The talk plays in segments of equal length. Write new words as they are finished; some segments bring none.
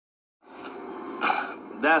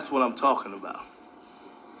That's what I'm talking about.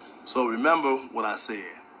 So remember what I said,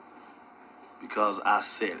 because I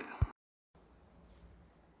said it.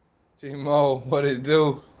 T-Mo, what it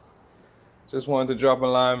do? Just wanted to drop a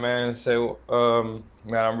line, man, and say, man,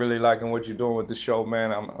 I'm really liking what you're doing with the show,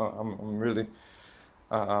 man. I'm really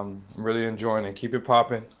enjoying it. Keep it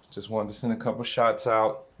popping. Just wanted to send a couple shots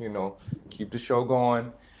out. Keep the show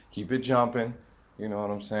going, keep it jumping. You know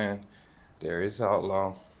what I'm saying? Darius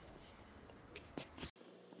Outlaw.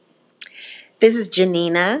 This is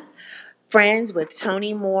Janina, friends with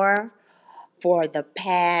Tony Moore for the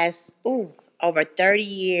past over 30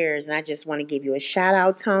 years. And I just want to give you a shout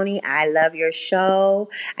out, Tony. I love your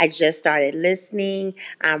show. I just started listening.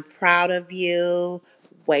 I'm proud of you.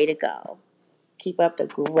 Way to go. Keep up the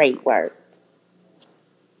great work.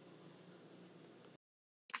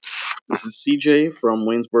 This is CJ from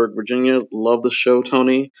Waynesburg, Virginia. Love the show,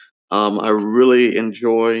 Tony. I really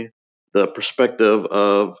enjoy the perspective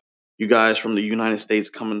of you guys from the United States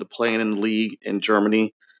coming to playing in the league in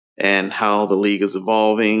Germany and how the league is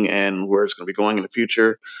evolving and where it's going to be going in the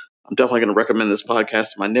future. I'm definitely going to recommend this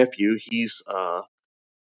podcast to my nephew. He's a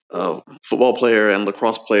football player and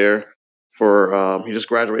lacrosse player. He just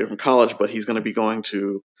graduated from college, but he's going to be going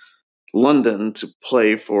to London to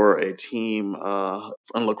play for a team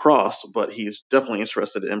in lacrosse, but he's definitely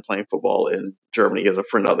interested in playing football in Germany. He has a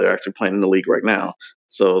friend out there actually playing in the league right now.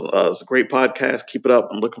 So it's a great podcast. Keep it up.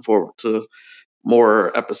 I'm looking forward to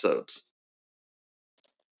more episodes.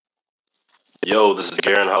 Yo, this is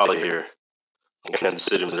Garen Holly here in Kansas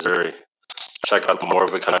City, Missouri. Check out the More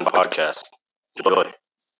of a Kind podcast. Enjoy.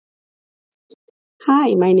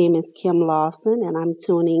 Hi, my name is Kim Lawson, and I'm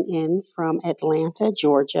tuning in from Atlanta,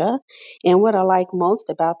 Georgia. And what I like most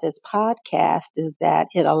about this podcast is that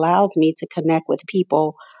it allows me to connect with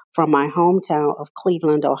people from my hometown of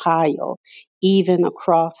Cleveland, Ohio, even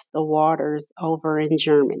across the waters over in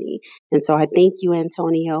Germany. And so I thank you,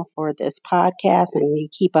 Antonio, for this podcast, and you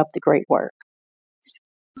keep up the great work.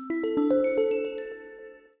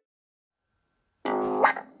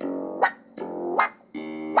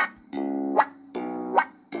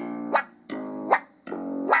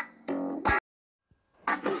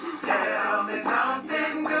 Tell me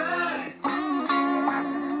something good.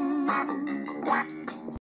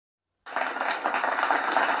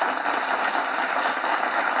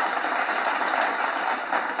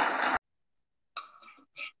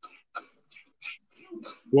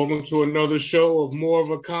 Welcome to another show of More of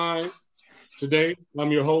a Kind. Today,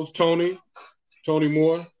 I'm your host, Tony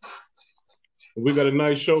Moore. We got a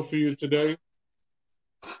nice show for you today.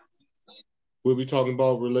 We'll be talking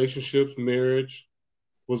about relationships, marriage,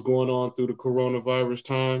 what's going on through the coronavirus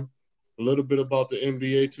time, a little bit about the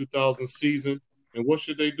NBA 2000 season, and what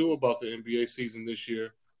should they do about the NBA season this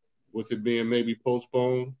year with it being maybe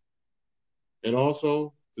postponed, and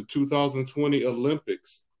also the 2020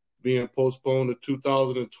 Olympics being postponed to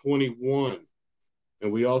 2021.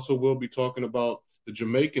 And we also will be talking about the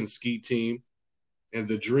Jamaican ski team and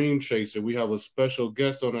the Dream Chaser. We have a special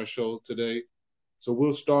guest on our show today. So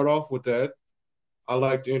we'll start off with that. I'd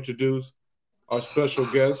like to introduce our special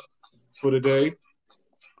guest for today.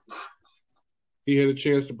 He had a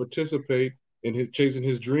chance to participate in chasing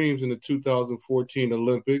his dreams in the 2014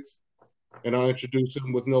 Olympics. And I'll introduce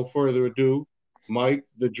him with no further ado, Mike,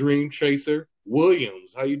 the Dream Chaser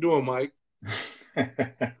Williams. How you doing, Mike?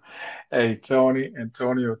 Hey, Tony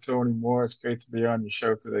Tony Moore. It's great to be on your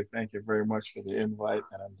show today. Thank you very much for the invite,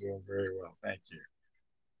 and I'm doing very well. Thank you.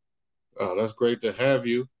 That's great to have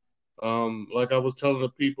you. Like I was telling the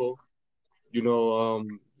people, they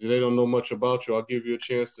don't know much about you. I'll give you a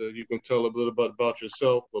chance you can tell a little bit about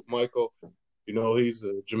yourself. But Michael, he's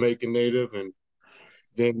a Jamaican native and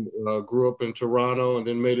then grew up in Toronto and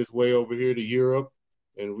then made his way over here to Europe.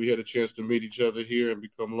 And we had a chance to meet each other here and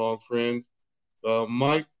become long friends.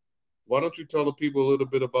 Mike, why don't you tell the people a little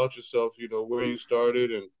bit about yourself, where you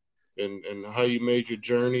started and how you made your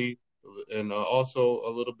journey, and also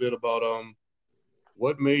a little bit about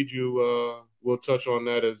what made you, we'll touch on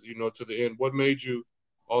that as, to the end, what made you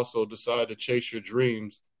also decide to chase your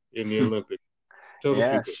dreams in the Olympics? Tell the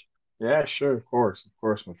Yeah, people. yeah, sure, of course,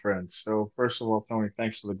 my friends. So first of all, Tony,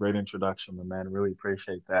 thanks for the great introduction, my man. Really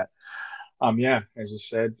appreciate that. Yeah, as you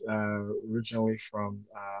said, originally from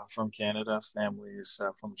Canada, family is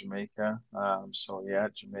from Jamaica. So yeah,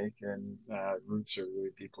 Jamaican roots are really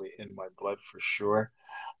deeply in my blood for sure.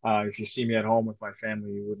 If you see me at home with my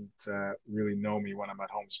family, you wouldn't really know me when I'm at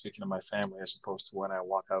home speaking to my family, as opposed to when I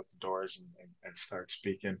walk out the doors and start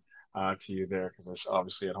speaking to you there because I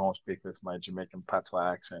obviously at home speak with my Jamaican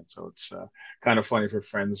patois accent. So it's kind of funny for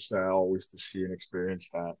friends always to see and experience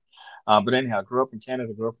that. But anyhow, grew up in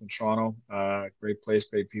Canada, grew up in Toronto. Great place,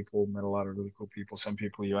 great people, met a lot of really cool people. Some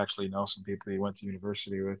people you actually know, some people you went to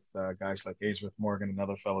university with, guys like Ainsworth Morgan,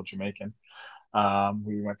 another fellow Jamaican,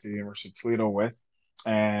 who you went to the University of Toledo with.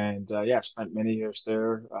 And yeah, spent many years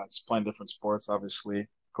there, just playing different sports, obviously,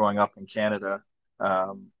 growing up in Canada.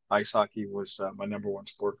 Ice hockey was my number one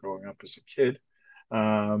sport growing up as a kid.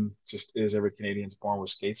 Just as every Canadian's born with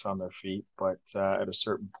skates on their feet, but at a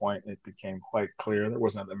certain point, it became quite clear there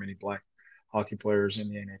wasn't that many black hockey players in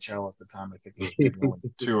the NHL at the time. I think there was maybe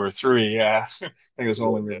only two or three. Yeah, I think it was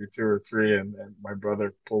only maybe two or three. And my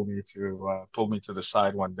brother pulled me to the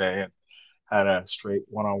side one day and had a straight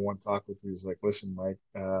one-on-one talk with me. He's like, "Listen, Mike,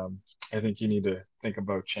 I think you need to think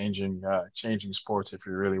about changing sports if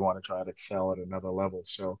you really want to try to excel at another level."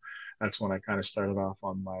 So that's when I kind of started off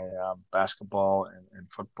on my basketball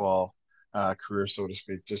and football career, so to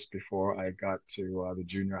speak, just before I got to the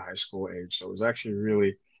junior high school age. So it was actually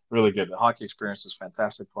really, really good. The hockey experience was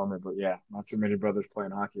fantastic for me, but yeah, not too many brothers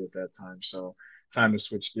playing hockey at that time. So time to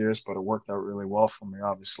switch gears, but it worked out really well for me,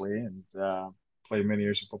 obviously. And played many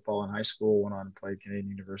years of football in high school, went on and played Canadian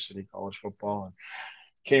University college football, and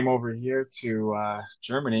came over here to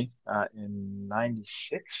Germany in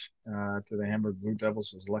 '96 to the Hamburg Blue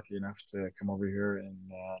Devils. Was lucky enough to come over here in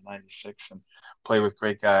 '96 and play with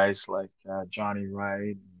great guys like Johnny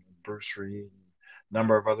Wright, and Bruce Reed, and a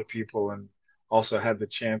number of other people, and also had the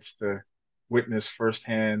chance to witness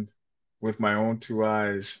firsthand with my own two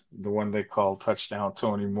eyes the one they call touchdown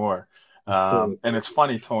Tony Moore. And it's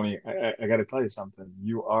funny, Tony, I got to tell you something.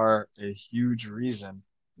 You are a huge reason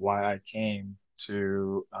why I came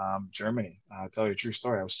to Germany. I'll tell you a true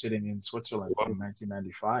story. I was sitting in Switzerland in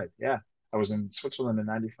 1995. Yeah, I was in Switzerland in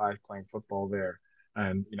 '95 playing football there.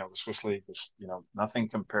 And, the Swiss league is, nothing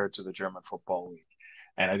compared to the German football league.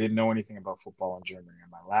 And I didn't know anything about football in Germany.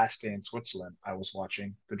 On my last day in Switzerland, I was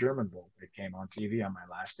watching the German Bowl. It came on TV on my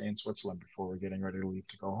last day in Switzerland before we're getting ready to leave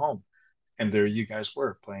to go home. And there you guys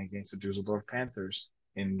were playing against the Dusseldorf Panthers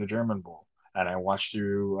in the German Bowl. And I watched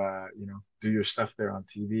you, do your stuff there on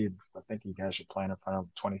TV. I think you guys were playing in front of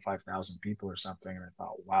 25,000 people or something. And I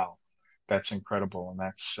thought, wow, that's incredible. And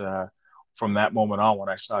that's from that moment on when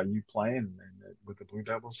I saw you playing and with the Blue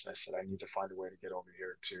Devils, I said, I need to find a way to get over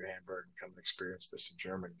here to Hamburg and come and experience this in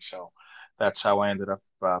Germany. So that's how I ended up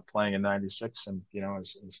playing in '96. And,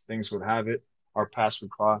 as things would have it, our paths would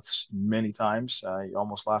cross many times. He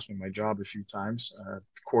almost lost me my job a few times,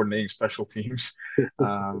 coordinating special teams,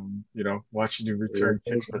 watching you return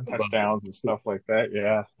kicks for touchdowns and stuff like that.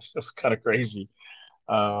 Yeah, it was kind of crazy.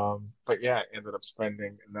 But yeah, ended up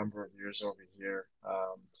spending a number of years over here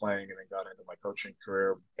playing and then got into my coaching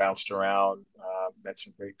career, bounced around, met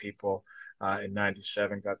some great people. In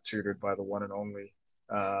 '97, got tutored by the one and only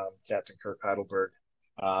Captain Kirk Heidelberg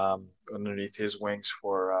underneath his wings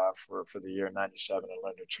for the year '97 and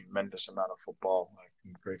learned a tremendous amount of football.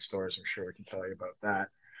 Great stories, I'm sure I can tell you about that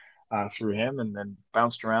through him, and then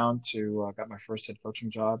bounced around to got my first head coaching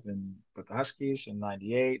job with the Huskies in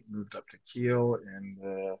 '98. Moved up to Kiel in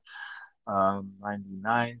the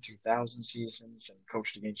 '99, 2000 seasons, and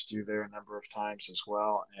coached against you there a number of times as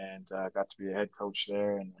well. And got to be a head coach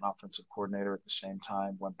there and an offensive coordinator at the same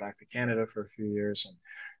time. Went back to Canada for a few years and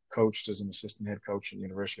coached as an assistant head coach at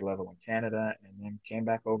university level in Canada, and then came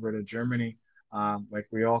back over to Germany, like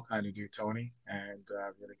we all kind of do, Tony, and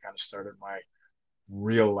really kind of started my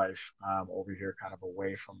real life over here, kind of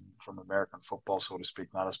away from American football, so to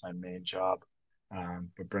speak, not as my main job,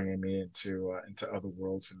 but bringing me into other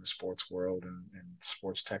worlds in the sports world and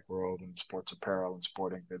sports tech world and sports apparel and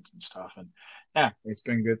sporting goods and stuff. And yeah, it's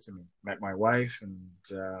been good to me. Met my wife, and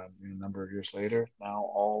a number of years later, now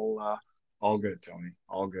all good, Tony.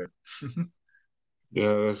 All good.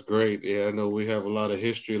 Yeah, that's great. Yeah, I know we have a lot of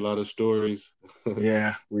history, a lot of stories.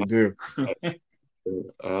 Yeah, we do.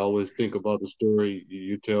 I always think about the story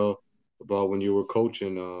you tell about when you were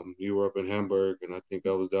coaching. You were up in Hamburg, and I think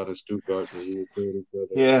I was down in Stuttgart, and we were playing each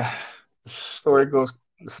other. Yeah, the story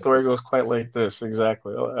goes quite like this.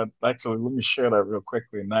 Exactly. Actually, let me share that real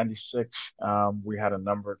quickly. In '96, we had a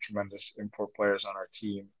number of tremendous import players on our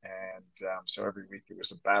team, and so every week it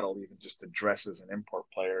was a battle, even just to dress as an import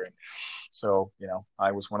player. And so,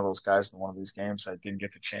 I was one of those guys in one of these games. I didn't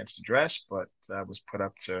get the chance to dress, but I was put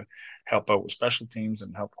up to help out with special teams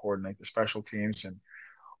and help coordinate the special teams. And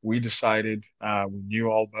we decided, we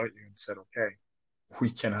knew all about you and said, okay,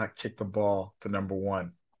 we cannot kick the ball to number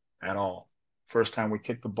one at all. First time we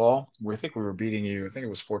kicked the ball, I think we were beating you. I think it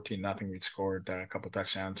was 14-0. We'd scored a couple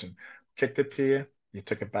touchdowns and kicked it to you. You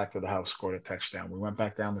took it back to the house, scored a touchdown. We went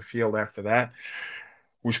back down the field after that.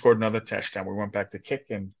 We scored another touchdown. We went back to kick,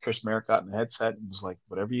 and Chris Merrick got in the headset and was like,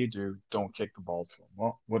 whatever you do, don't kick the ball to him.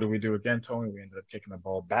 Well, what did we do again, Tony? We ended up kicking the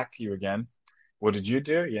ball back to you again. What did you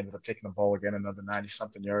do? You ended up taking the ball again, another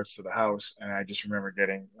 90-something yards to the house. And I just remember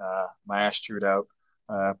getting my ass chewed out.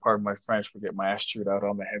 Pardon my French, but get my ass chewed out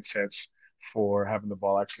on the headsets for having the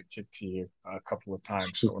ball actually kicked to you a couple of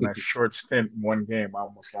times. So in that short stint in one game, I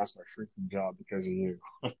almost lost my freaking job because of you.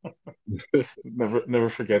 Never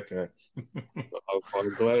forget that.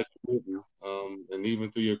 I'm glad you didn't. And even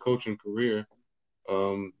through your coaching career,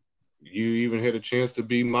 you even had a chance to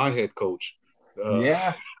be my head coach.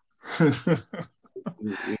 Yeah.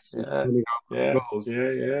 It's Yeah, funny how yeah, it goes.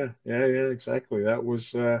 yeah, exactly. That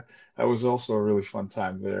was also a really fun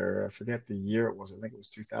time there. I forget the year it was. I think it was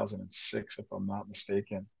 2006, if I'm not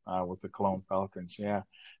mistaken, with the Cologne Falcons. Yeah,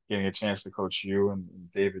 getting a chance to coach you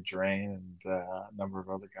and David Drain and a number of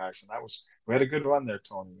other guys, and we had a good run there,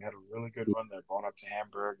 Tony. We had a really good run there, going up to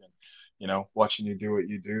Hamburg and watching you do what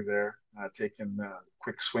you do there, taking a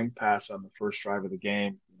quick swing pass on the first drive of the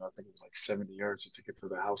game. I think it was like 70 yards. You took it to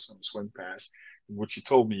the house on the swing pass, which you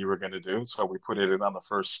told me you were going to do. So we put it in on the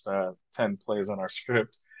first 10 plays on our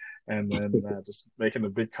script. And then just making a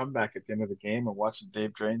big comeback at the end of the game and watching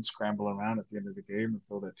Dave Drain scramble around at the end of the game and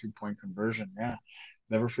throw that 2-point conversion. Yeah,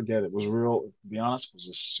 never forget. It was real, to be honest, it was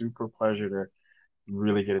a super pleasure to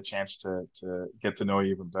really get a chance to get to know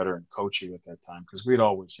you even better and coach you at that time. Because we'd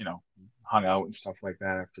always, hung out and stuff like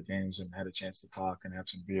that after games and had a chance to talk and have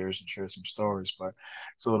some beers and share some stories. But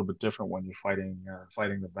it's a little bit different when you're fighting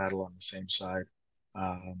the battle on the same side,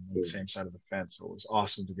 on the same side of the fence. So it was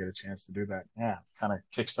awesome to get a chance to do that. Yeah, kind of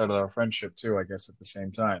kickstarted our friendship too, I guess, at the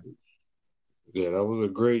same time. Yeah, that was a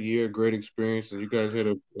great year, great experience, and you guys had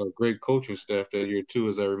a great coaching staff that year too.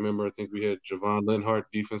 As I remember, I think we had Javon Linhart,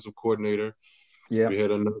 defensive coordinator. Yeah, We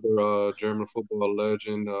had another German football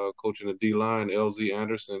legend coaching the D line, LZ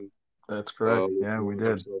Anderson. that's correct. We Yeah, we played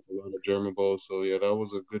did. ourselves a lot of German bowls. So yeah, that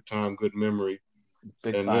was a good time, good memory.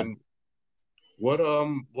 Big And time. then what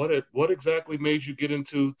exactly made you get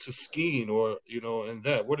into skiing, or and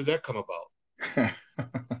that where did that come about?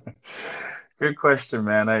 Good question,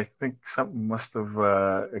 man. I think something must have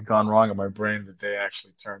gone wrong in my brain the day I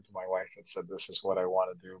actually turned to my wife and said, "This is what I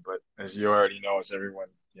want to do." But as you already know, as everyone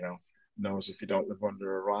knows, if you don't live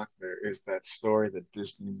under a rock, there is that story that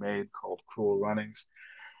Disney made called Cool Runnings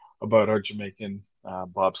about our Jamaican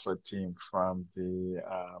bobsled team from the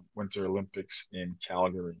Winter Olympics in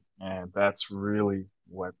Calgary. And that's really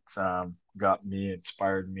what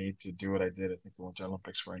inspired me to do what I did. I think the Winter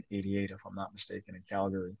Olympics were in '88, if I'm not mistaken, in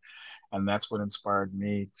Calgary. And that's what inspired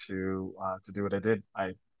me to do what I did.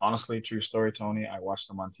 I honestly, true story, Tony. I watched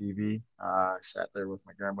them on TV. I sat there with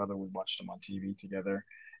my grandmother. We watched them on TV together,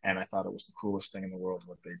 and I thought it was the coolest thing in the world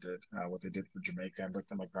what they did for Jamaica. I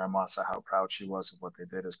looked at my grandma, saw how proud she was of what they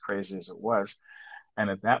did, as crazy as it was. And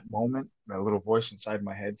at that moment, a little voice inside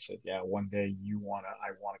my head said, "Yeah, one day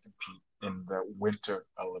I wanna compete in the Winter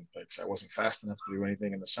Olympics." I wasn't fast enough to do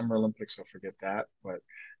anything in the Summer Olympics, so forget that. But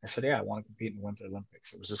I said, "Yeah, I want to compete in the Winter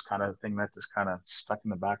Olympics." It was just kind of a thing that just kind of stuck in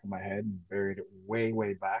the back of my head and buried it way,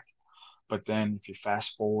 way back. But then if you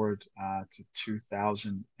fast forward to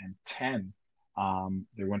 2010,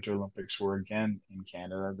 the Winter Olympics were again in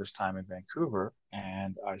Canada, this time in Vancouver,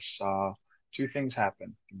 and I saw two things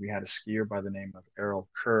happen. We had a skier by the name of Errol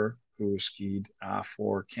Kerr who skied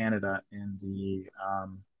for Canada in the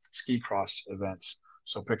ski cross events.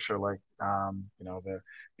 So picture like the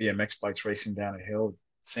BMX bikes racing down a hill,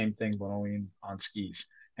 same thing but only on skis.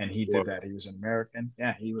 And he did Well, that. He was an American.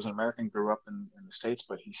 Yeah, he was an American. Grew up in the States,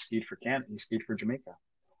 but he skied for Canada. He skied for Jamaica.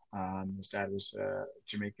 His dad was of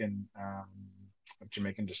Jamaican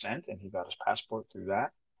descent, and he got his passport through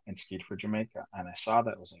that and skied for Jamaica. And I saw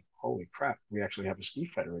that, I was like, holy crap, we actually have a ski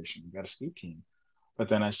federation. We got a ski team. But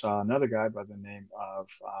then I saw another guy by the name of,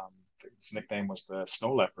 his nickname was the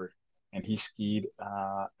Snow Leopard, and he skied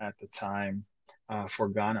at the time for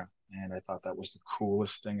Ghana. And I thought that was the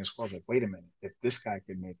coolest thing as well. I was like, wait a minute, if this guy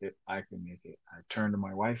could make it, I can make it. I turned to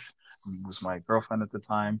my wife, who was my girlfriend at the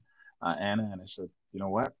time, Anna, and I said, you know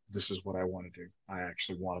what? This is what I want to do. I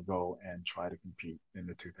actually want to go and try to compete in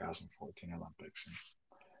the 2014 Olympics. And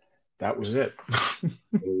that was it.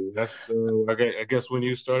 that's I guess when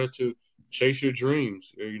you started to chase your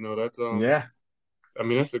dreams, that's Yeah. I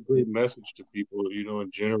mean, that's a great message to people,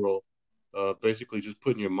 in general. Basically just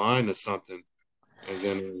putting your mind to something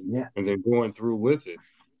Yeah. and then going through with it.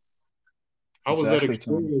 How was that Exactly,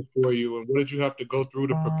 Tony. experience for you, and what did you have to go through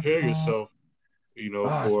to prepare yourself,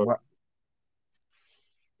 for Well,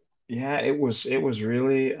 yeah, it was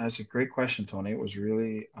really, that's a great question, Tony. It was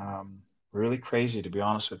really really crazy, to be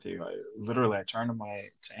honest with you. I turned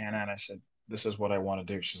to Anna and I said, "This is what I want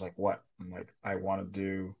to do." She's like, "What?" I'm like, I want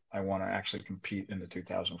to actually compete in the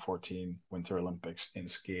 2014 Winter Olympics in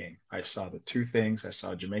skiing. I saw the two things. I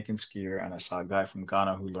saw a Jamaican skier and I saw a guy from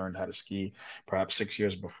Ghana who learned how to ski perhaps 6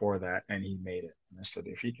 years before that, and he made it. And I said,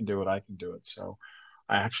 if he can do it, I can do it. So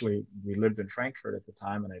we lived in Frankfurt at the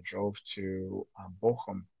time, and I drove to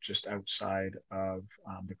Bochum, just outside of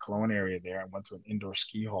the Cologne area there. I went to an indoor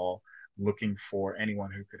ski hall looking for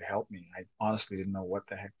anyone who could help me. I honestly didn't know what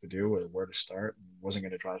the heck to do or where to start, and wasn't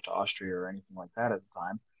going to drive to Austria or anything like that at the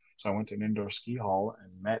time. So I went to an indoor ski hall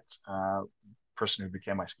and met a person who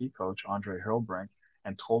became my ski coach, Andre Hurlbrink,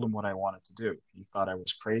 and told him what I wanted to do. He thought I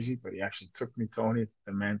was crazy, but he actually took me, Tony.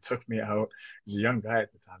 The man took me out. He was a young guy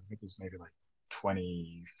at the time. I think he was maybe like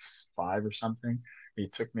 25 or something. He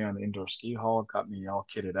took me on the indoor ski hall, got me all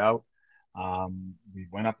kitted out. We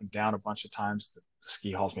went up and down a bunch of times. The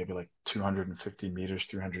ski hall's maybe like 250 meters,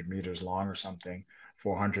 300 meters long or something,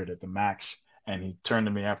 400 at the max. And he turned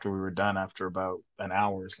to me after we were done, after about an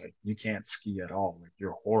hour, it's like, you can't ski at all. Like,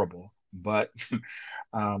 you're horrible. But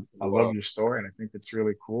I love Wow. your story, and I think it's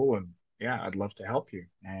really cool. And yeah, I'd love to help you.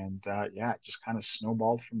 And yeah, it just kind of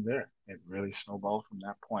snowballed from there. It really snowballed from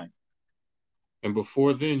that point. And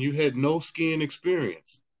before then, you had no skiing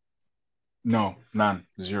experience. No, none,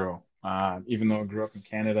 zero. Even though I grew up in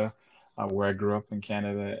Canada, where I grew up in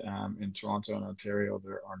Canada, in Toronto and Ontario,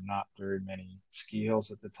 there are not very many ski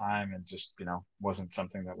hills at the time, and just, wasn't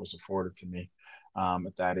something that was afforded to me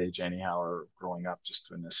at that age anyhow, or growing up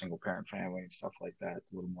just in a single parent family and stuff like that.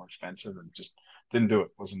 It's a little more expensive, and just didn't do it.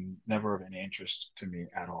 Wasn't never of any interest to me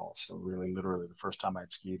at all. So really, literally, the first time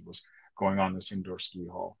I'd skied was going on this indoor ski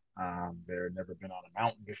hall. There had never been on a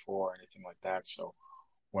mountain before or anything like that. So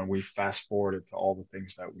when we fast forwarded to all the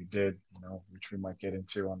things that we did, which we might get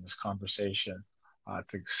into on this conversation,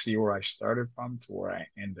 to see where I started from to where I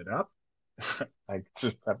ended up, I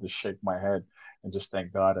just have to shake my head and just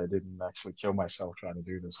thank God I didn't actually kill myself trying to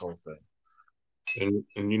do this whole thing.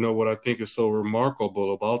 And you know what I think is so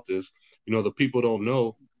remarkable about this? The people don't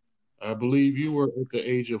know. I believe you were at the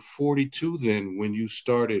age of 42 then when you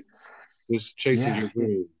started this chasing Yeah. your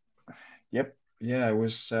dream. Yep. Yeah, I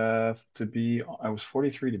was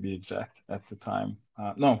 43 to be exact at the time.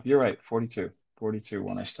 No, you're right, 42. 42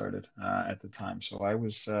 when I started at the time. So I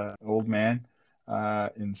was old man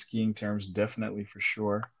in skiing terms, definitely for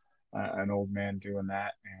sure. An old man doing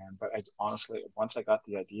that. But I honestly, once I got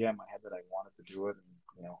the idea in my head that I wanted to do it,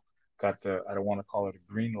 and I don't want to call it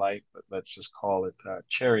a green light, but let's just call it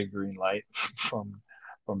cherry green light from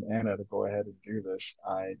Anna to go ahead and do this,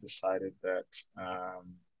 I decided that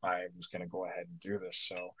I was going to go ahead and do this.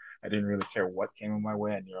 So I didn't really care what came in my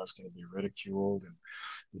way. I knew I was going to be ridiculed and,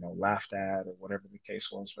 laughed at or whatever the case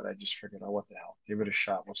was. But I just figured, oh, what the hell? Give it a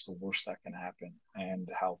shot. What's the worst that can happen? And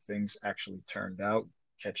how things actually turned out,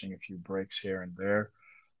 catching a few breaks here and there.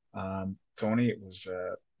 Tony, it was,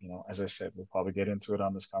 as I said, we'll probably get into it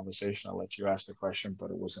on this conversation. I'll let you ask the question, but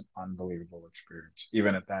it was an unbelievable experience,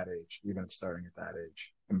 even at that age, even starting at that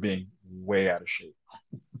age and being way out of shape.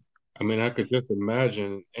 I mean, I could just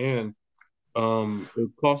imagine. And it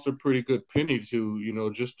cost a pretty good penny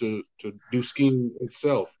to, just to do skiing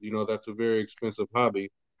itself. That's a very expensive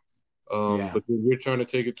hobby. Yeah. But then you're trying to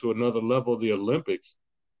take it to another level, the Olympics.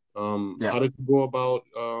 Yeah. How did you go about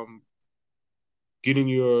getting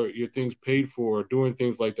your things paid for, doing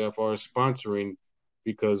things like that, as far as sponsoring?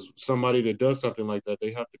 Because somebody that does something like that,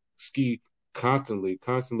 they have to ski constantly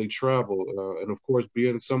travel, and of course,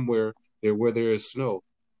 being somewhere there where there is snow.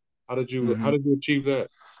 How Hmm. did you achieve that?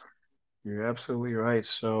 You're absolutely right.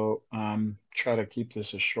 So, try to keep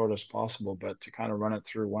this as short as possible, but to kind of run it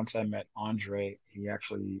through, once I met Andre, he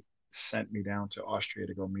actually sent me down to Austria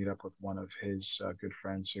to go meet up with one of his good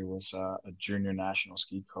friends who was a junior national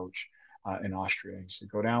ski coach in Austria. He said,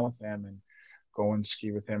 go down with him and go and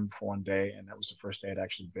ski with him for one day. And that was the first day I'd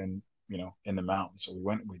actually been, in the mountains. So we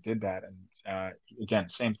went and we did that. And again,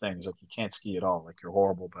 same thing. He's like, you can't ski at all. Like, you're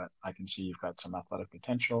horrible, but I can see you've got some athletic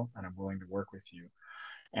potential and I'm willing to work with you.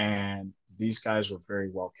 And these guys were very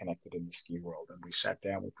well connected in the ski world. And we sat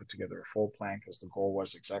down, we put together a full plan because the goal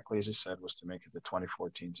was exactly as you said, was to make it to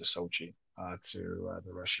 2014 to Sochi, to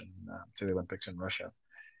the Olympics in Russia.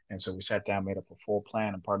 And so we sat down, made up a full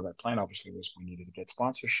plan. And part of that plan, obviously, was we needed to get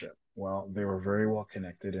sponsorship. Well, they were very well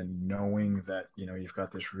connected. And knowing that, you've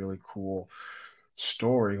got this really cool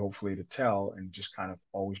story, hopefully, to tell, and just kind of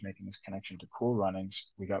always making this connection to Cool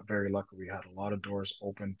Runnings, we got very lucky. We had a lot of doors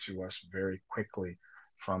open to us very quickly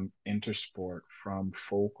from Intersport, from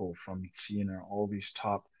Focal, from Tina, all these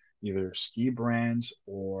top either ski brands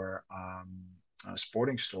or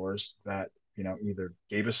sporting stores that either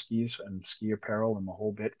gave us skis and ski apparel and the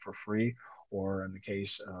whole bit for free, or in the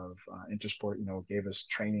case of Intersport, gave us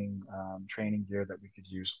training gear that we could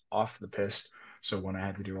use off the piste. So when I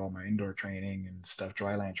had to do all my indoor training and stuff,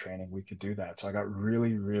 dryland training, we could do that. So I got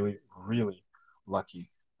really, really, really lucky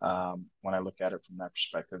when I look at it from that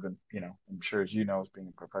perspective. And, I'm sure as as being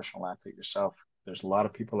a professional athlete yourself, there's a lot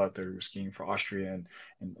of people out there who are skiing for Austria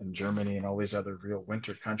and Germany and all these other real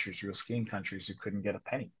winter countries, real skiing countries who couldn't get a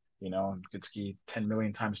penny, and could ski 10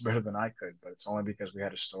 million times better than I could. But it's only because we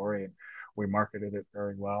had a story and we marketed it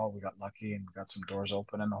very well. We got lucky and we got some doors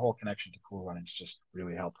open, and the whole connection to Cool Runnings just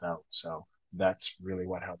really helped out. So that's really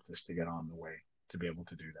what helped us to get on the way to be able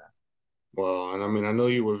to do that. Well, and I mean, I know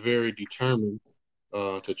you were very determined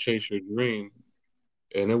to chase your dream,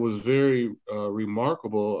 and it was very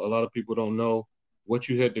remarkable. A lot of people don't know what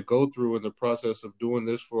you had to go through in the process of doing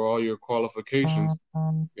this for all your qualifications.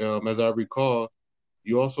 As I recall,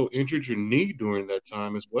 you also injured your knee during that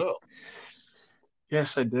time as well.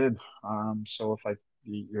 Yes, I did. So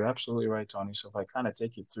you're absolutely right, Tony. So if I kind of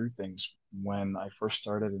take you through things, when I first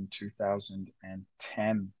started in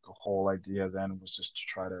 2010, the whole idea then was just to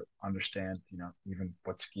try to understand, even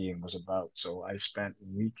what skiing was about. So I spent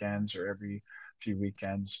weekends, or every few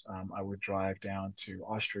weekends, I would drive down to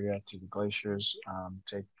Austria to the glaciers,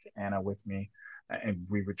 take Anna with me, and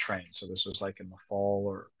we would train. So this was like in the fall,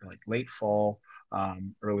 or like late fall,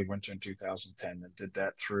 early winter in 2010, and did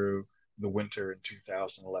that through the winter in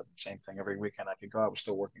 2011. Same thing. Every weekend I could go. I was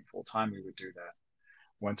still working full time. We would do that.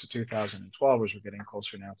 Went to 2012 as we're getting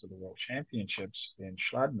closer now to the World Championships in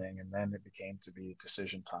Schladming, and then it became to be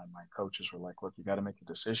decision time. My coaches were like, "Look, you got to make a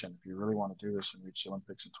decision. If you really want to do this and reach the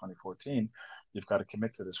Olympics in 2014, you've got to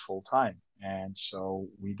commit to this full time." And so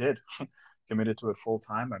we did. Committed to it full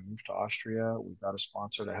time. I moved to Austria. We got a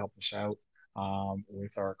sponsor to help us out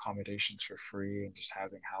with our accommodations for free, and just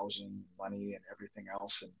having housing, money, and everything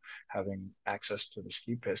else, and having access to the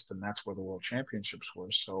ski piste. And that's where the World Championships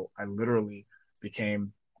were. So I literally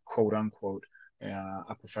became, quote unquote,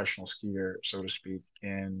 a professional skier, so to speak,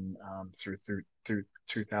 in through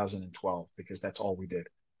 2012, because that's all we did.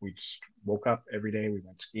 We just woke up every day. We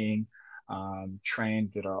went skiing,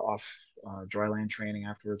 trained, did our off dryland training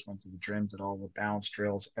afterwards, went to the gym, did all the balance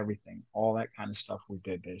drills, everything, all that kind of stuff we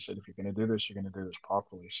did. They said, if you're going to do this, you're going to do this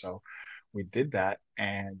properly. So we did that,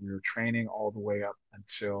 and we were training all the way up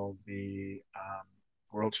until the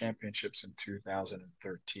World Championships in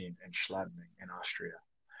 2013 in Schladming in Austria.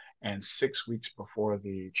 And 6 weeks before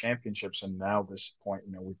the championships, and now this point,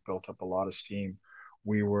 we've built up a lot of steam.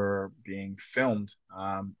 We were being filmed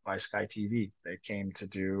by Sky TV. They came to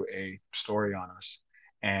do a story on us.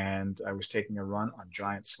 And I was taking a run on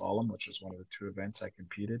giant slalom, which was one of the two events I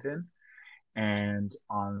competed in. And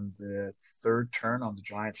on the third turn on the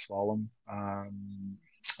giant slalom, on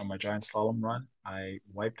my giant slalom run, I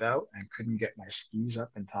wiped out and couldn't get my skis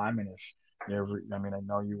up in time. And if you ever, I mean, I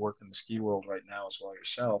know you work in the ski world right now as well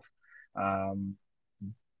yourself. Um,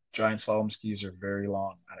 Giant slalom skis are very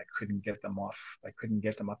long, and I couldn't get them off. I couldn't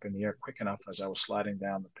get them up in the air quick enough as I was sliding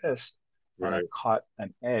down the piste, and I caught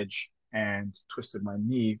an edge and twisted my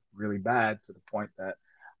knee really bad, to the point that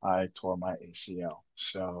I tore my ACL.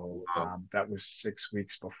 So that was 6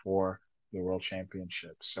 weeks before the World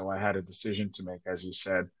Championships. So I had a decision to make, as you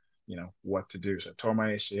said, what to do. So I tore my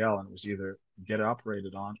ACL, and it was either get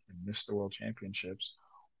operated on and miss the World Championships,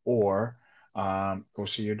 or go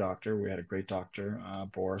see your doctor. We had a great doctor,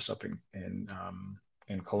 Boris, up in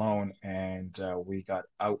Cologne, and we got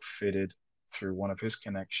outfitted through one of his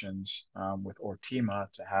connections with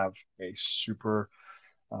Ortima to have a super,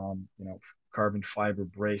 carbon fiber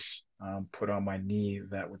brace put on my knee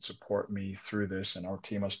that would support me through this. And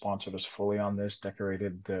Ortima sponsored us fully on this,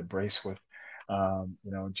 decorated the brace with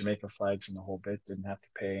Jamaica flags and the whole bit. Didn't have to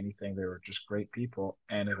pay anything. They were just great people,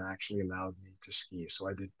 and it actually allowed me to ski. So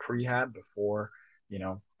I did prehab before,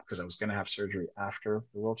 because I was going to have surgery after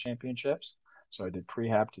the World Championships. So I did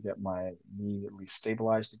prehab to get my knee at least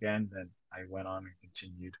stabilized again. Then I went on and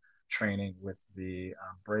continued training with the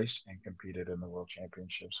brace, and competed in the World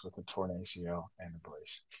Championships with a torn ACL and a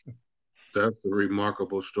brace. That's a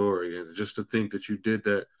remarkable story, and just to think that you did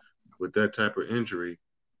that with that type of injury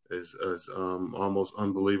is almost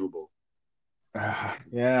unbelievable.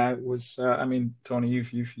 Yeah, it was. I mean, Tony,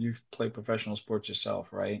 you've played professional sports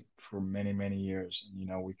yourself, right? For many, many years,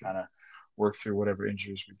 and we kind of work through whatever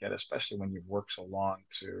injuries we get, especially when you've worked so long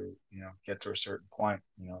to get to a certain point.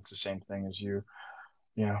 It's the same thing as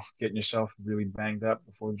getting yourself really banged up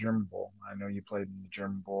before the German Bowl. I know you played in the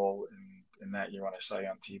German Bowl in that year when I saw you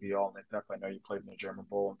on TV all nicked up. I know you played in the German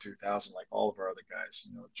Bowl in 2000, like all of our other guys,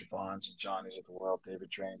 Javons and Johnnies of the world, David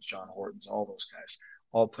Drains, John Hortons, all those guys.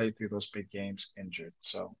 all played through those big games injured.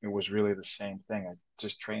 So it was really the same thing. I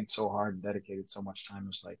just trained so hard and dedicated so much time. It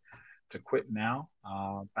was like to quit now.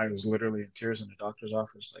 I was literally in tears in the doctor's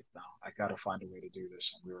office. Like, no, I got to find a way to do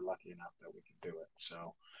this. And we were lucky enough that we could do it.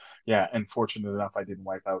 So, yeah, and fortunate enough, I didn't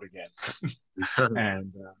wipe out again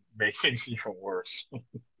and make things even worse.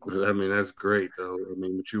 I mean, that's great, though. I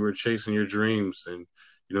mean, but you were chasing your dreams and,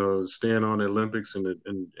 staying on the Olympics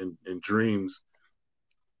and dreams.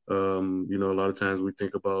 A lot of times we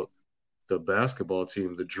think about the basketball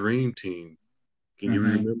team, the dream team. Can you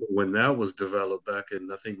Mm-hmm. remember when that was developed back in,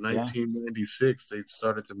 I think, Yeah, 1996? They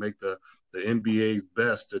started to make the NBA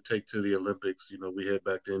best to take to the Olympics. We had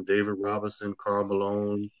back then David Robinson, Karl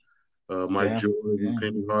Malone, Mike yeah, Jordan, yeah,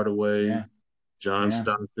 Penny Hardaway, yeah, John yeah,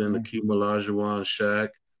 Stockton, yeah, Akeem Olajuwon, Shaq.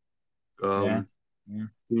 yeah, Um, yeah,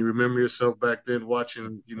 can you remember yourself back then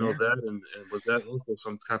watching, yeah. that? And was that also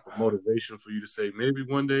some type of motivation for you to say, maybe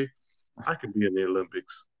one day I can be in the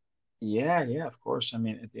Olympics? Yeah, yeah, of course. I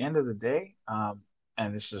mean, at the end of the day,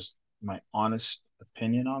 and this is my honest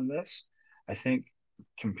opinion on this, I think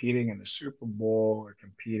competing in the Super Bowl or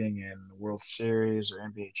competing in the World Series or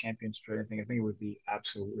NBA Championship or anything, I think it would be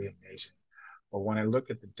absolutely amazing. But when I look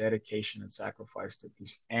at the dedication and sacrifice that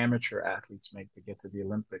these amateur athletes make to get to the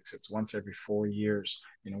Olympics, it's once every 4 years,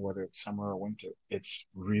 whether it's summer or winter, it's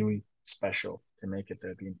really special to make it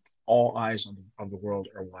there. All eyes of the world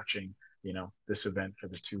are watching this event for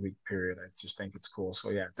this 2 week period. I just think it's cool.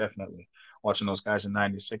 So yeah, definitely watching those guys in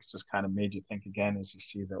 '96 just kind of made you think again as you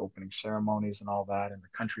see the opening ceremonies and all that, and the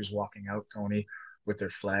countries walking out, Tony, with their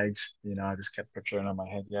flags. I just kept picturing in my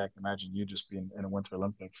head, yeah, I can imagine you just being in a Winter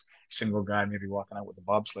Olympics, single guy maybe walking out with the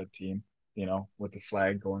bobsled team, with the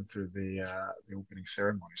flag going through the opening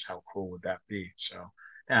ceremonies. How cool would that be? So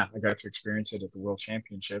yeah, I got to experience it at the World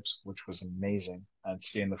Championships, which was amazing, and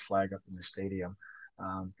seeing the flag up in the stadium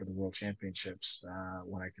for the World Championships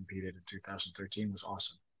when I competed in 2013 was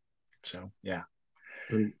awesome. So yeah,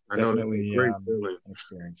 And I know that's a definitely great feeling. an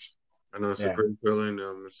experience. I know it's a Yeah. great feeling.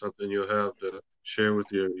 It's something you'll have to share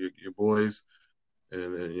with your boys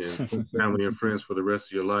and family and friends for the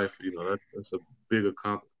rest of your life. That's a big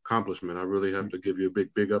accomplishment. I really have to give you a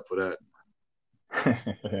big up for that.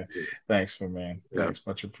 Thanks, my man. Yeah. Thanks,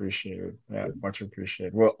 much appreciated. Yeah, much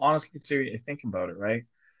appreciated. Well, honestly, too, you think about it, right?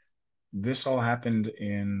 This all happened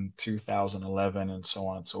in 2011 and so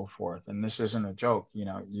on and so forth. And this isn't a joke.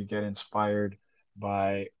 You get inspired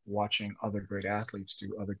by watching other great athletes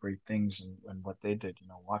do other great things and what they did,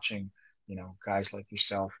 watching, guys like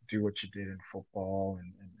yourself do what you did in football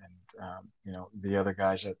and the other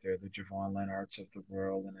guys out there, the Javon Leonards of the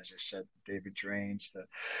world. And as I said, David Drains, the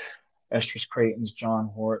Estrus Creighton's, John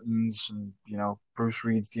Hortons, and Bruce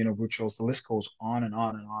Reed's, Dino Buchholz. The list goes on and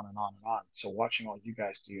on and on and on and on. So watching all you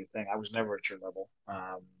guys do your thing, I was never at your level,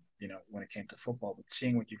 when it came to football, but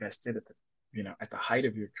seeing what you guys did at the height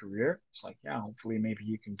of your career, it's like, yeah, hopefully maybe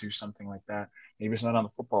you can do something like that. Maybe it's not on the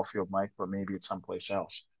football field, Mike, but maybe it's someplace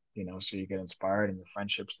else. So you get inspired in the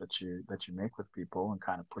friendships that you make with people and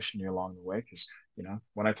kind of pushing you along the way. Because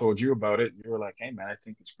when I told you about it, you were like, hey, man, I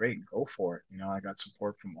think it's great. Go for it. I got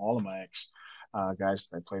support from all of my ex guys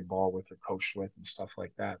that I played ball with or coached with and stuff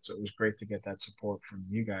like that. So it was great to get that support from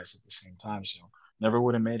you guys at the same time. So never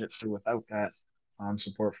would have made it through without that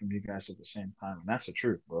support from you guys at the same time. And that's the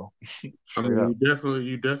truth, bro. I Straight mean, up.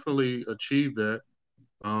 you definitely achieved that.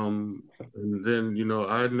 And then,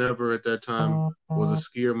 I never at that time was a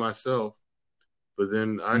skier myself, but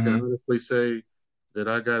then I can Mm-hmm. honestly say that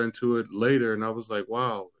I got into it later and I was like,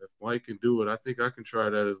 wow, if Mike can do it, I think I can try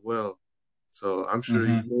that as well. So I'm sure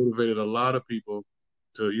you Mm-hmm. motivated a lot of people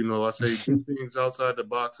to, I say do things outside the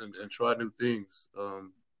box and try new things.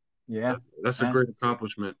 Yeah. That's a Yeah. great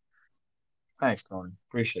accomplishment. Thanks, Tony.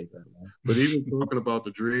 Appreciate that, But even man. talking about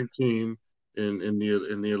the dream team in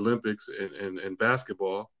the Olympics and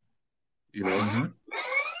basketball, you know, hmm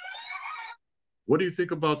what do you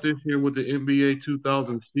think about this year with the NBA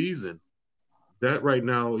 2000 season? That right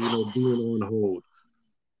now, being on hold.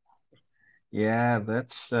 Yeah,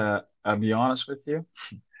 I'll be honest with you.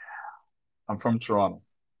 I'm from Toronto.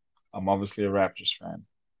 I'm obviously a Raptors fan.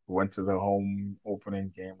 Went to the home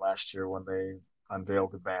opening game last year when they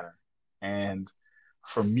unveiled the banner. And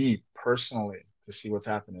for me personally, to see what's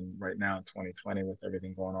happening right now in 2020 with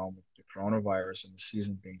everything going on with the coronavirus and the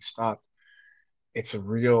season being stopped, it's a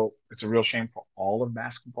real shame for all of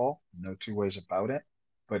basketball. No two ways about it.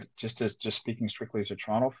 But just speaking strictly as a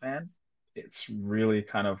Toronto fan, it's really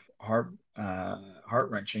kind of heart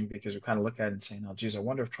wrenching because we kind of look at it and saying, "Oh, geez, I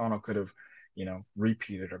wonder if Toronto could have,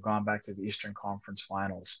 repeated or gone back to the Eastern Conference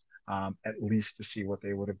Finals, at least to see what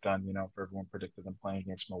they would have done. If everyone predicted them playing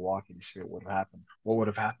against Milwaukee to see what would have happened. What would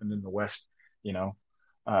have happened in the West, you know,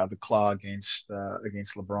 the claw against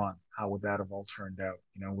LeBron. How would that have all turned out?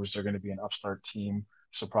 Was there going to be an upstart team,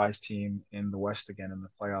 surprise team in the West again in the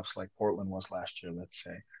playoffs like Portland was last year? Let's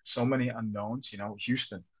say so many unknowns.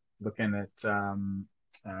 Houston looking at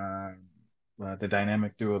the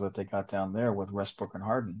dynamic duo that they got down there with Westbrook and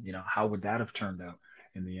Harden. How would that have turned out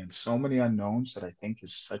in the end? So many unknowns that I think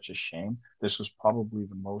is such a shame. This was probably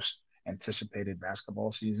the most anticipated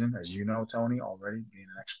basketball season, as you know, Tony, already being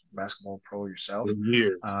an ex-basketball pro yourself.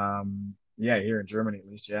 Year. Yeah, here in Germany at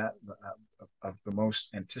least, yeah, of the most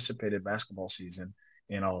anticipated basketball season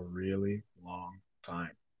in a really long time.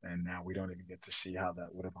 And now we don't even get to see how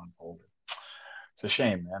that would have unfolded. It's a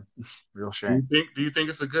shame, man. Real shame. Do you think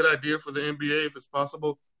it's a good idea for the NBA, if it's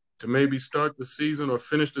possible, to maybe start the season or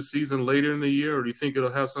finish the season later in the year, or do you think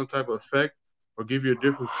it'll have some type of effect or give you a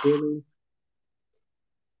different feeling?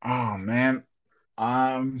 Oh man.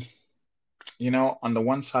 On the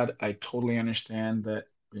one side, I totally understand that,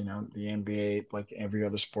 the NBA, like every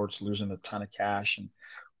other sport's losing a ton of cash and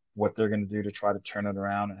what they're going to do to try to turn it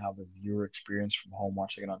around and how the viewer experience from home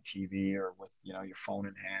watching it on TV or with, your phone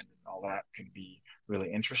in hand and all that could be really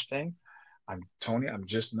interesting. I'm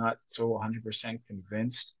just not so 100%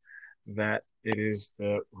 convinced that it is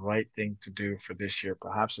the right thing to do for this year.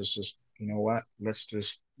 Perhaps it's just, what, let's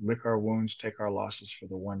just lick our wounds, take our losses for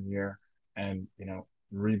the 1 year and,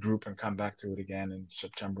 regroup and come back to it again in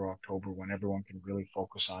September, October, when everyone can really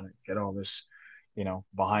focus on it, get all this,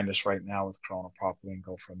 behind us right now with Corona properly and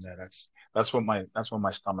go from there. That's what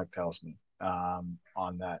my stomach tells me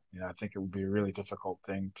on that. I think it would be a really difficult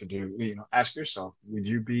thing to do. Ask yourself, would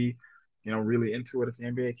you be really into it if the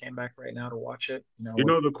NBA came back right now to watch it?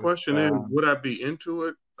 The question is, would I be into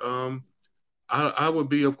it? I would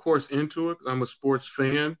be, of course, into it. I'm a sports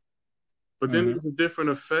fan, but then there's a different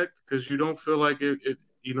effect because you don't feel like it.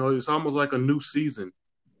 It's almost like a new season,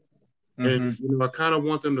 and I kind of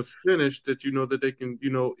want them to finish that. That they can,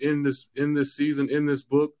 in this season, in this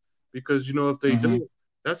book, because if they don't,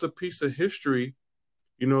 that's a piece of history.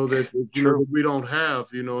 That we don't have,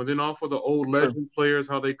 and then off of the old legend players,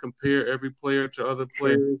 how they compare every player to other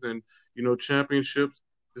players and, championships.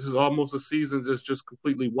 This is almost a season that's just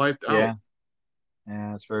completely wiped out.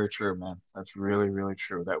 Yeah, that's very true, man. That's really, really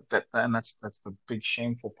true. And that's the big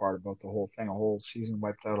shameful part about the whole thing. A whole season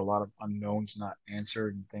wiped out, a lot of unknowns not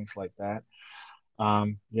answered and things like that.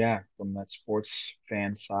 Yeah, from that sports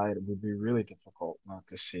fan side, it would be really difficult not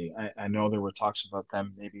to see. I know there were talks about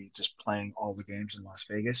them maybe just playing all the games in Las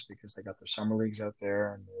Vegas because they got their summer leagues out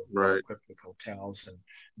there and they're well equipped with hotels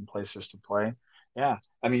and places to play. Yeah,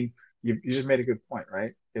 I mean, you just made a good point,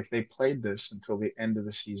 right? If they played this until the end of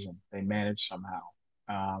the season, they managed somehow,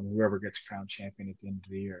 whoever gets crowned champion at the end of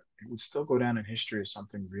the year, it would still go down in history as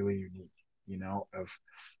something really unique, of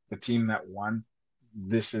the team that won.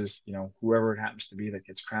 This is, whoever it happens to be that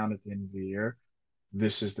gets crowned at the end of the year,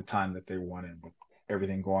 this is the time that they won it. With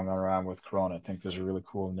everything going on around with Corona, I think there's a really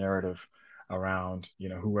cool narrative around,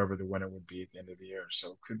 whoever the winner would be at the end of the year.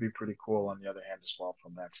 So it could be pretty cool on the other hand as well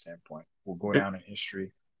from that standpoint. We'll go down in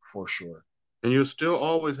history for sure. And you'll still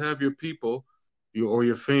always have your people, or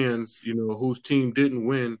your fans, whose team didn't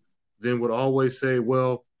win, then would always say,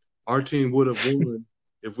 well, our team would have won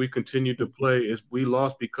if we continued to play. If we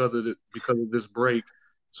lost because of this break.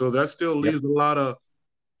 So that still leaves a lot of,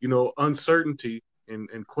 uncertainty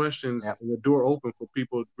and questions and the door open for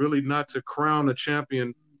people really not to crown a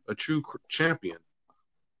true champion.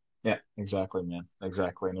 Yeah, exactly, man.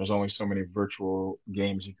 Exactly. And there's only so many virtual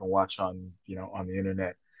games you can watch on the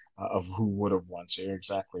internet of who would have won. So you're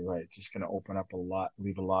exactly right. It's just going to open up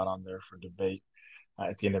leave a lot on there for debate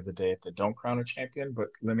at the end of the day if they don't crown a champion. But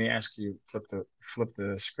let me ask you, flip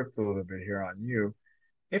the script a little bit here on you.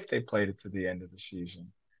 If they played it to the end of the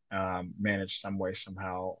season, managed some way,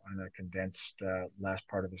 somehow, in a condensed last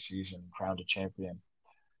part of the season, crowned a champion,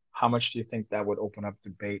 how much do you think that would open up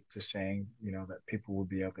debate to saying, that people would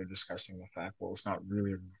be out there discussing the fact, well, it's not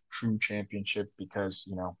really a true championship because,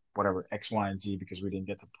 whatever, X, Y, and Z, because we didn't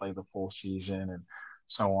get to play the full season and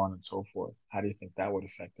so on and so forth. How do you think that would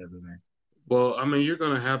affect everything? Well, I mean, you're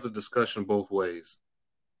going to have the discussion both ways.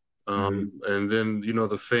 And then,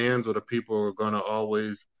 the fans or the people are going to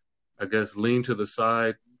always, I guess, lean to the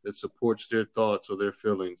side that supports their thoughts or their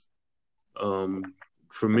feelings.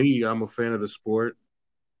 For me, I'm a fan of the sport.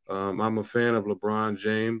 I'm a fan of LeBron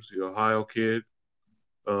James, the Ohio kid.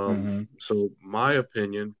 So my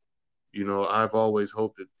opinion, I've always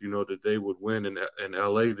hoped that, that they would win in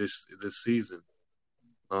LA this season.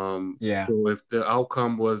 So if the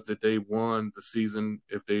outcome was that they won the season,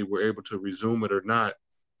 if they were able to resume it or not,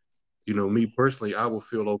 me personally, I would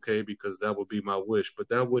feel okay because that would be my wish, but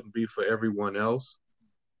that wouldn't be for everyone else.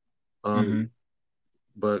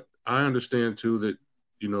 But I understand too that,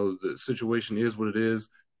 the situation is what it is.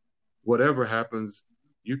 Whatever happens,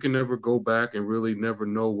 you can never go back and really never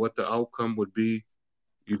know what the outcome would be.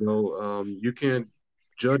 You can't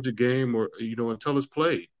judge a game or, until it's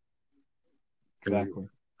played. And, Exactly.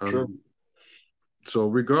 True. um, so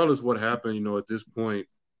regardless what happened, at this point,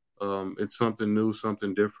 it's something new,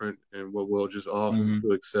 something different, and what we'll just all Mhm.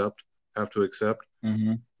 have to accept,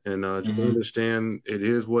 Mhm. and just Mhm. understand it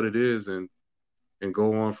is what it is, and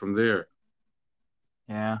go on from there.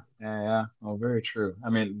 Yeah. Yeah. Yeah. Oh, very true. I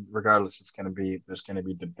mean, regardless, there's gonna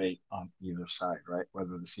be debate on either side, right?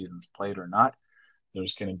 Whether the season's played or not,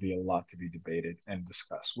 there's gonna be a lot to be debated and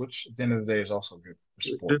discussed, which at the end of the day is also good for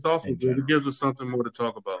sport It's also in good. It general. gives us something more to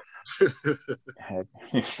talk about. Heck,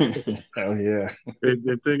 hell yeah.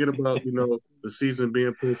 And thinking about the season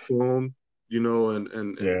being postponed,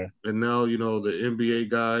 Yeah. and now the NBA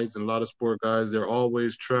guys and a lot of sport guys, they're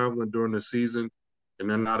always traveling during the season, and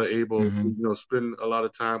they're not able to Hmm. spend a lot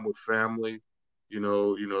of time with family,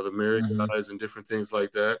 the married Hmm. guys and different things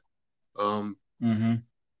like that. Um, Hmm.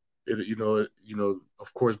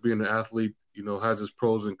 of course, being an athlete, has its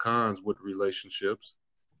pros and cons with relationships,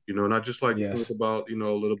 and I just like to talk Yes. about a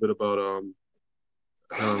little bit about um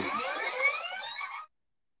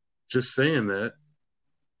just saying that.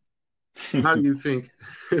 How do you think?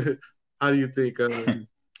 how do you think?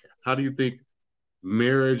 How do you think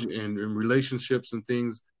marriage and relationships and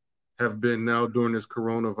things have been now during this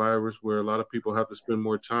coronavirus, where a lot of people have to spend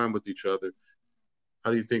more time with each other?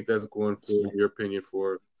 How do you think that's going for, in your opinion,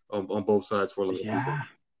 for on both sides for a lot of people? Yeah.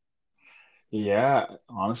 Yeah.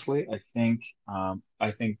 Honestly, I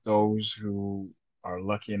think those who are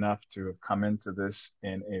lucky enough to have come into this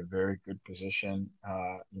in a very good position,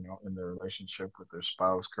 in their relationship with their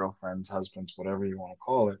spouse, girlfriends, husbands, whatever you want to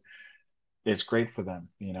call it, it's great for them,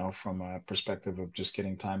 from a perspective of just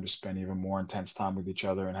getting time to spend even more intense time with each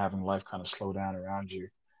other and having life kind of slow down around you.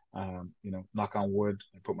 Knock on wood,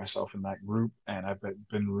 I put myself in that group, and I've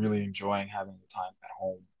been really enjoying having the time at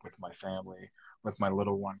home with my family, with my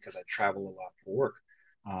little one, because I travel a lot for work.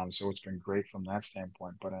 So it's been great from that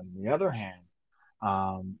standpoint. But on the other hand,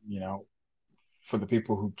 um, you know, for the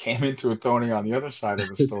people who came into it, Tony, on the other side of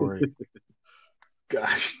the story,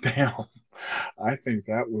 gosh damn, I think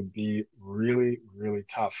that would be really, really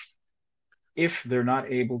tough if they're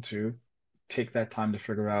not able to take that time to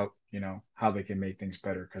figure out, how they can make things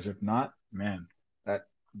better. Because if not, man, that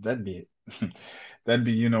that'd be it. That'd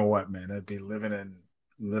be, you know what, man, that'd be living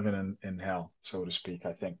in hell, so to speak,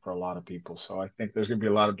 I think, for a lot of people. So I think there's gonna be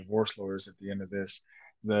a lot of divorce lawyers at the end of this.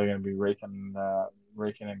 They're gonna be raking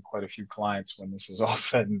in quite a few clients when this is all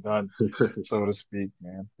said and done, so to speak,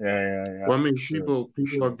 man. Yeah, yeah, yeah, Well, I for mean, sure, for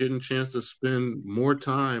people are sure. getting a chance to spend more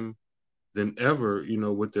time than ever,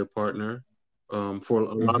 with their partner. For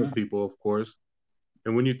a lot of Hmm. people, of course.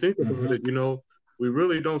 And when you think about Hmm. it, we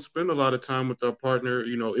really don't spend a lot of time with our partner,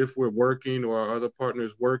 if we're working or our other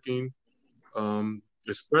partner's working.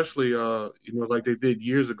 Especially, like they did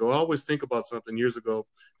years ago. I always think about something years ago,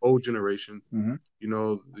 old generation. Hmm.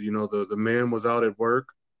 The man was out at work,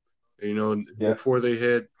 Yep. before they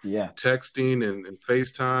had Yeah. texting and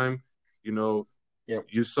FaceTime, you know, Yep.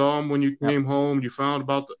 you saw him when you Yep. came home. You found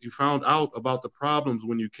out about the problems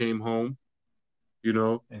when you came home, you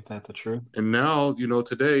know, Ain't that the truth? and now,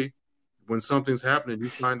 today, when something's happening, you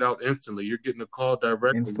find out instantly. You're getting a call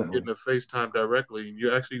directly. You're Instantly. getting a FaceTime directly. And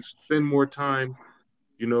you actually spend more time,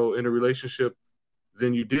 in a relationship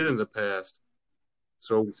than you did in the past.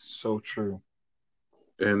 So, So true.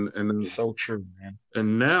 and So true, man.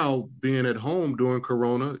 and now being at home during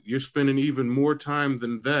Corona, you're spending even more time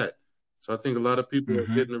than that. So I think a lot of people are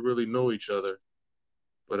Hmm. getting to really know each other.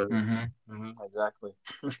 But Hmm. Hmm. Exactly.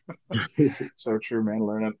 So true, man.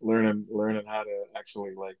 Learning how to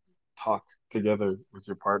actually like talk together with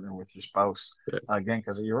your partner, with your spouse. Again,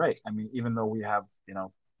 because you're right. I mean, even though we have,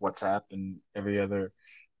 WhatsApp and every other,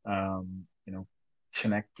 um, you know,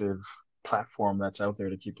 connective platform that's out there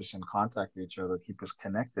to keep us in contact with each other, keep us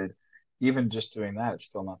connected. Even just doing that, it's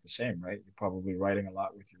still not the same, right? You're probably writing a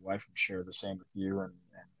lot with your wife. I'm sure the same with you and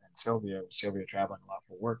Sylvia. Sylvia traveling a lot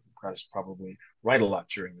for work. You guys probably write a lot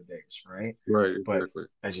during the days, right? right, But exactly,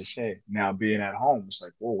 as you say, now being at home, it's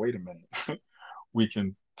like, whoa, wait a minute. We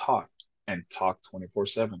can talk and talk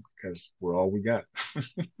 24/7 because we're all we got.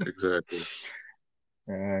 exactly,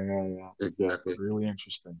 Yeah, yeah, yeah. exactly. Really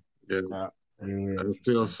interesting. Yeah. Yeah, really I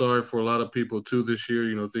feel interesting. sorry for a lot of people too this year.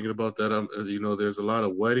 Thinking about that, there's a lot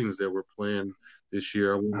of weddings that were planned this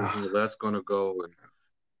year. I wonder Ah, how that's going to go. And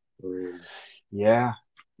yeah,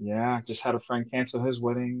 yeah. Just had a friend cancel his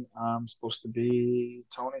wedding. Tony's supposed to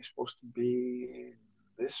be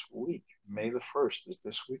this week. May the 1st is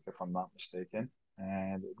this week, if I'm not mistaken.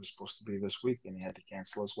 and it was supposed to be this week, and he had to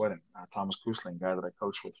cancel his wedding. Thomas Kusling, guy that I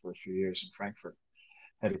coached with for a few years in Frankfurt,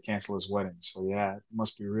 had to cancel his wedding. So yeah, it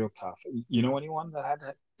must be real tough. You know anyone that had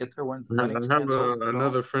to get their weddings I have canceled at all?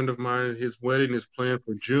 another friend of mine. His wedding is planned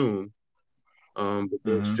for June, but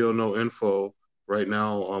there's Mm-hmm. still no info right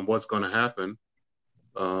now on what's going to happen.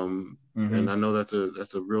 Mm-hmm. And I know that's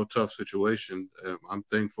a real tough situation. I'm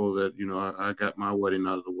thankful that I got my wedding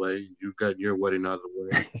out of the way. You've got your wedding out of the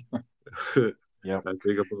way. Yep. I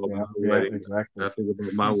think about Yeah. my Yeah. wedding. Exactly. I think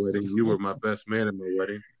about my wedding. You were my best man at my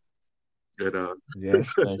wedding. And,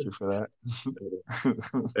 Yes. Thank you for that.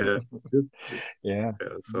 just, Yeah.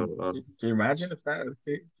 so Can you imagine if that?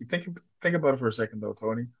 You think about it for a second, though,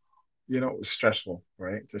 Tony. It's stressful,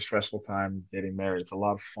 right? It's a stressful time getting married. It's a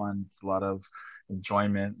lot of fun. It's a lot of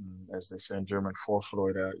enjoyment, and as they say in German,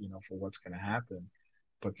 Vorfreude, for what's going to happen.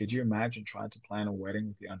 But could you imagine trying to plan a wedding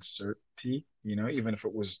with the uncertainty, even if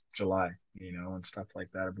it was July, and stuff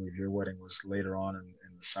like that? I believe your wedding was later on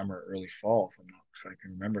in the summer, early fall, if I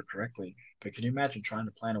can remember correctly. But can you imagine trying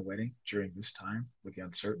to plan a wedding during this time with the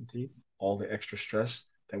uncertainty, all the extra stress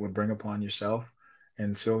that would bring upon yourself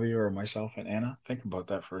and Sylvia or myself and Anna? Think about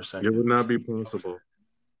that for a it second. would not be possible.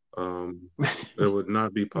 It would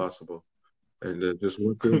not be possible. And just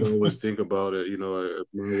one thing I always think about it, at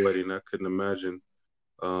my wedding, I couldn't imagine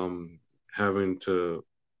having to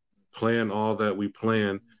plan all that we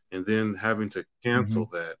planned and then having to cancel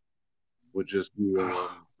that would just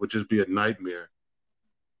be a nightmare.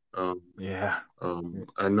 Yeah.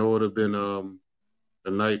 I know it would have been a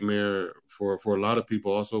nightmare for a lot of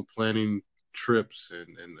people. Also planning trips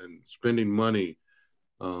and spending money.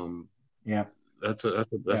 Yeah. That's a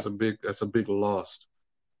big loss.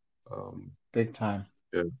 Big time.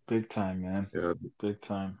 Yeah. Big time, man. Yeah. Big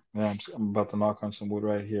time. Yeah, I'm about to knock on some wood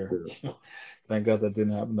right here. Yeah. Thank God that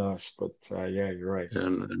didn't happen to us. But yeah, you're right.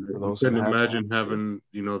 And For I those that couldn't have imagine happened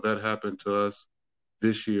having that happen to us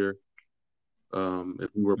this year. If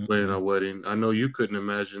we were to. planning our wedding, I know you couldn't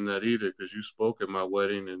imagine that either because you spoke at my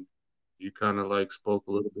wedding and you kind of like spoke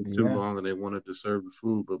a little bit too Yeah. long and they wanted to serve the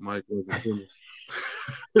food, but Mike wasn't finished.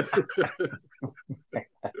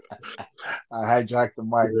 I hijacked the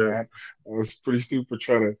mic, Yeah. man. I was pretty stupid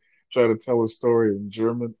trying to tell a story in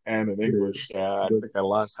German and in Yeah. English. I But, think I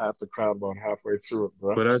lost half the crowd about halfway through it,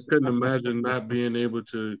 bro. but I couldn't imagine not being able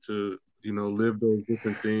to live those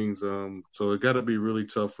different things. So it got to be really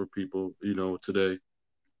tough for people, today.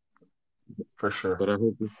 For sure. But I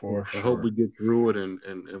hope For I hope sure. we get through it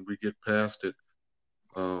and we get past it.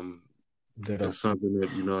 Ditto. It's something that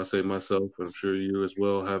I say myself, and I'm sure you as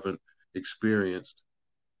well haven't experienced.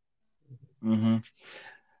 Mm-hmm.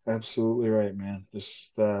 Absolutely right, man.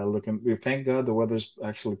 Just looking. Thank God the weather's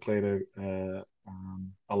actually played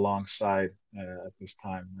alongside at this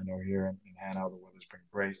time. I know here in Hanau the weather's been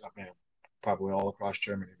great. I mean, probably all across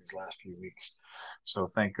Germany these last few weeks. So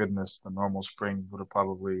thank goodness the normal spring would have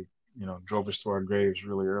probably drove us to our graves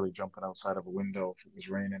really early, jumping outside of a window if it was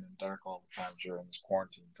raining and dark all the time during this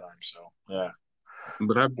quarantine time. So yeah,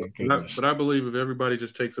 thank goodness. But I believe if everybody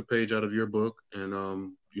just takes a page out of your book and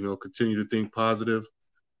continue to think positive,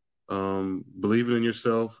 believing in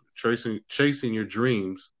yourself, chasing your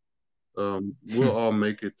dreams, we'll all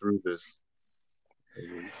make it through this.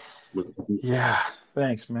 Yeah,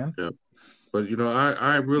 thanks, man. Yeah. But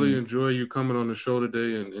I really enjoy you coming on the show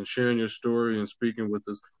today and sharing your story and speaking with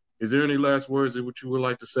us. Is there any last words that what you would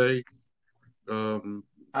like to say? To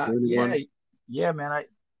anyone? Yeah, man.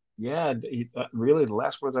 Really, the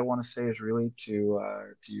last words I want to say is really to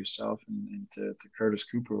yourself and to Curtis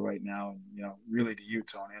Cooper right now, and really to you,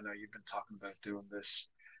 Tony. I know you've been talking about doing this,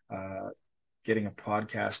 getting a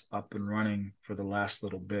podcast up and running for the last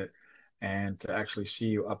little bit, and to actually see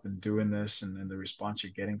you up and doing this, and the response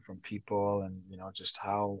you're getting from people, and just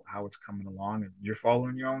how it's coming along, and you're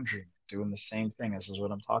following your own dream, doing the same thing. This is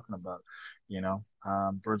what I'm talking about.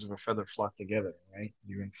 Birds of a feather flock together, right?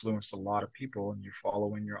 You influenced a lot of people, and you're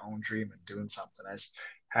following your own dream and doing something.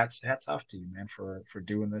 Hats off to you, man, for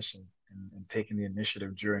doing this and taking the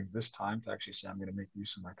initiative during this time to actually say, I'm going to make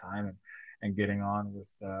use of my time and getting on with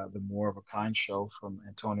the More of a Kind show from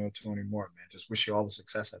Antonio Tony Moore, man. Just wish you all the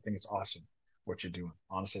success. I think it's awesome what you're doing.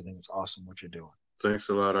 Honestly, I think it's awesome what you're doing. Thanks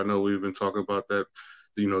a lot. I know we've been talking about that,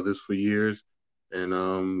 this for years, and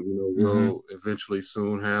we'll eventually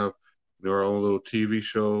soon have our own little TV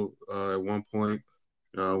show. At one point,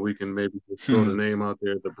 we can maybe just throw the name out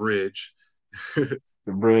there, The Bridge. The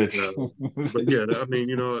Bridge. But yeah, I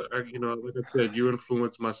mean, like I said, you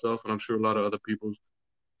influenced myself, and I'm sure a lot of other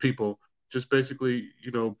people. Just basically,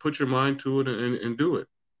 put your mind to it and do it.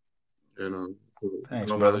 And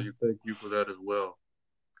thanks, brother. Thank you for that as well.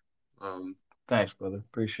 Thanks, brother.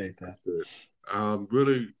 Appreciate that. Good.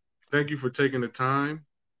 Really, thank you for taking the time.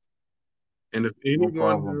 And No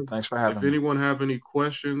problem. Thanks for if having me. anyone have any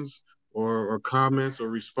questions or comments or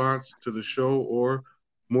response to the show or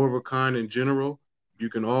More of a Kind in general, you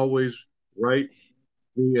can always write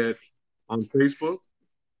me on Facebook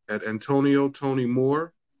at Antonio Tony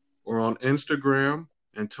Moore or on Instagram,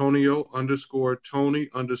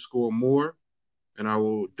 Antonio_Tony_Moore. And I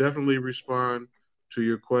will definitely respond to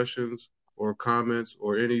your questions or comments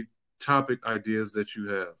or any topic ideas that you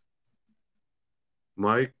have.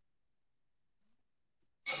 Mike,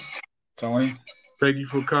 Tony? thank you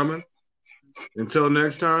for coming. Until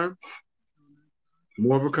next time,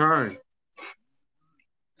 More of a Kind.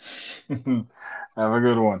 Have a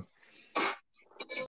good one.